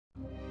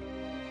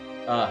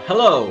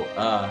Hello,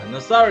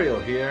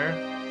 Nazario here.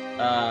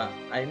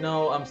 I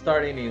know I'm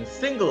starting in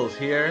singles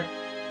here.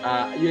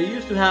 You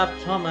used to have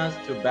Thomas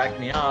to back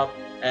me up,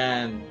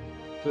 and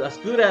as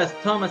good as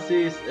Thomas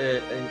is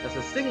as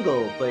a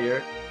single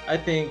player, I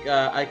think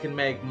I can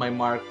make my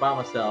mark by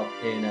myself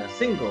in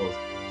singles.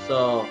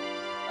 So,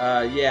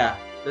 yeah,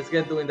 let's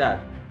get doing that.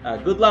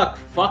 Good luck,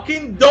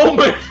 fucking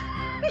Domer!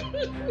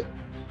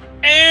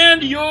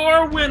 And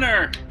your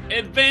winner,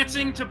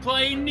 advancing to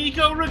play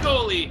Nico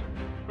Rigoli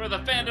for the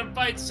Fandom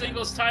Fights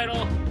singles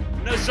title,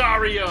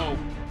 Nazario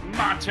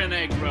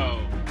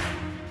Montenegro.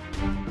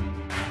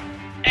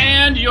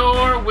 And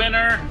your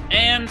winner,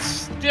 and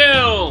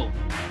still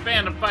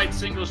Fandom Fights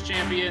singles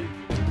champion.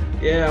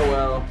 Yeah,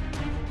 well,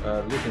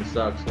 losing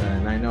sucks,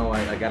 and I know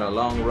I got a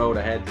long road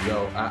ahead to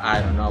go. I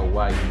don't know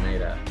why you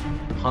made a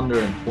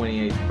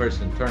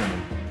 128-person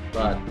tournament,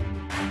 but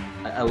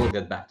I will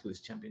get back to this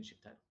championship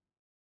title.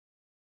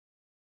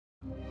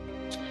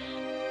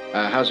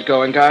 How's it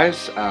going,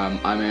 guys? I'm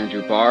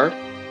Andrew Barr.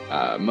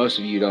 Most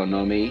of you don't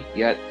know me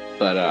yet,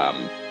 but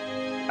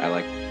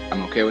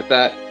I'm okay with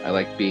that. I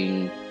like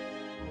being,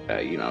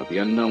 the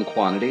unknown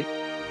quantity.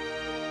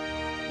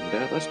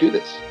 And let's do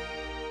this.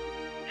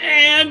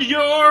 And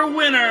your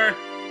winner,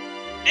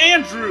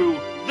 Andrew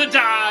the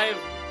Dive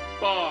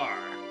Barr.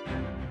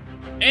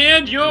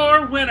 And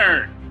your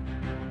winner.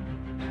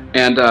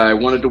 And I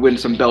wanted to win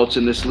some belts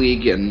in this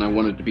league, and I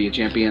wanted to be a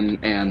champion,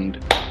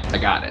 and I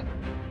got it.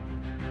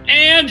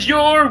 And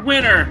your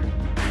winner,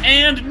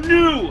 and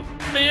new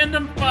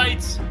Fandom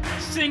Fights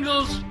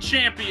singles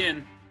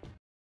champion.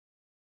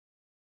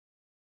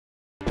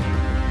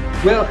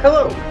 Well,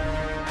 hello.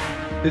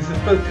 This is the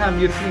first time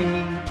you're seeing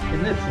me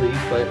in this league,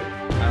 but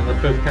the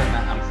first time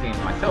that I'm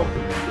seeing myself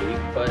in this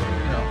league, but,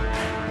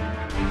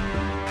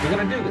 we're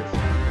gonna do this.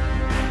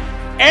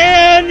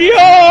 And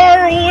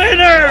your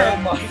winner,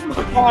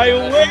 by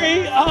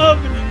way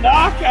of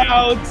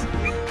knockout,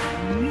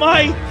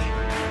 Mike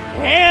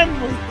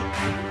Hanley.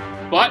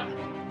 But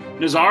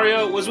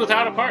Nazario was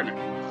without a partner.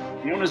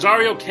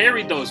 Nazario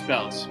carried those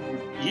belts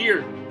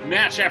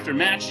match after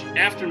match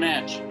after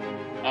match.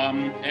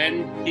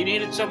 And he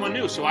needed someone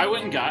new, so I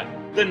went and got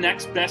the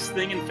next best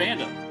thing in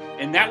fandom,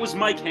 and that was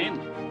Mike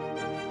Hanley.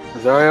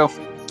 Nazario,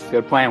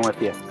 good playing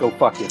with you. Go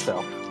fuck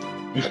yourself.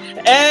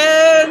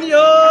 And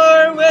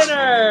your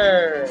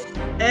winner!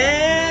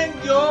 And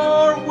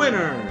your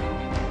winner!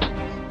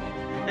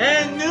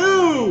 And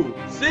new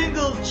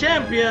singles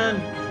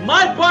champion,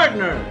 my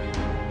partner,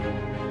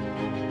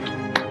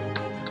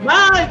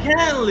 Mike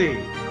Hanley!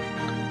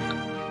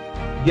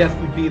 Yes,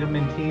 we beat him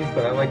in teams,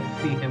 but I'd like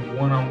to see him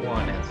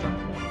one-on-one at some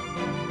point.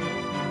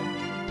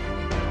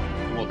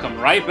 We'll come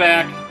right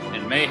back,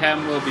 and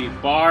Mayhem will be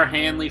Barr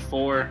Hanley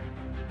 4.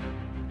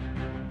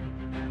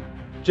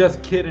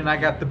 Just kidding, I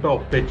got the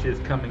belt, bitches.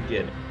 Come and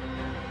get it.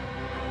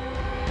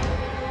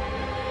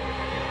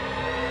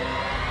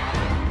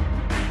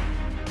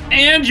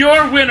 And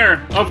your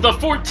winner of the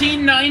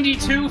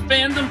 1492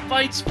 Fandom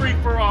Fights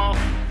Free-For-All,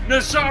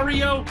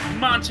 Nazario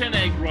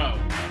Montenegro.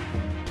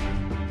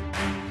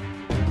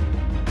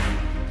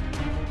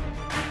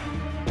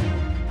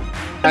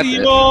 That's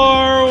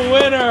your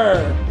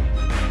winner.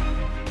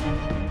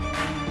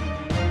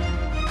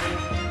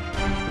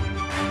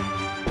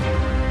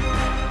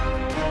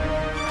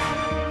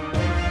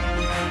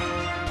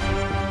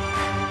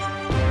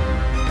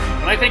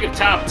 When I think of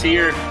top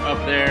tier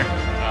up there,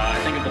 I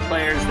think of the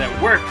players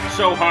that work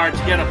so hard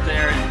to get up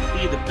there and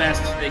be the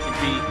best they can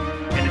be,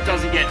 and it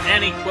doesn't get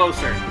any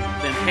closer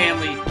than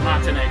Hanley,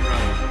 Montenegro,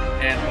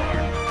 and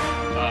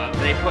Barr.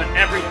 They put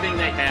everything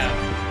they have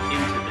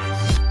into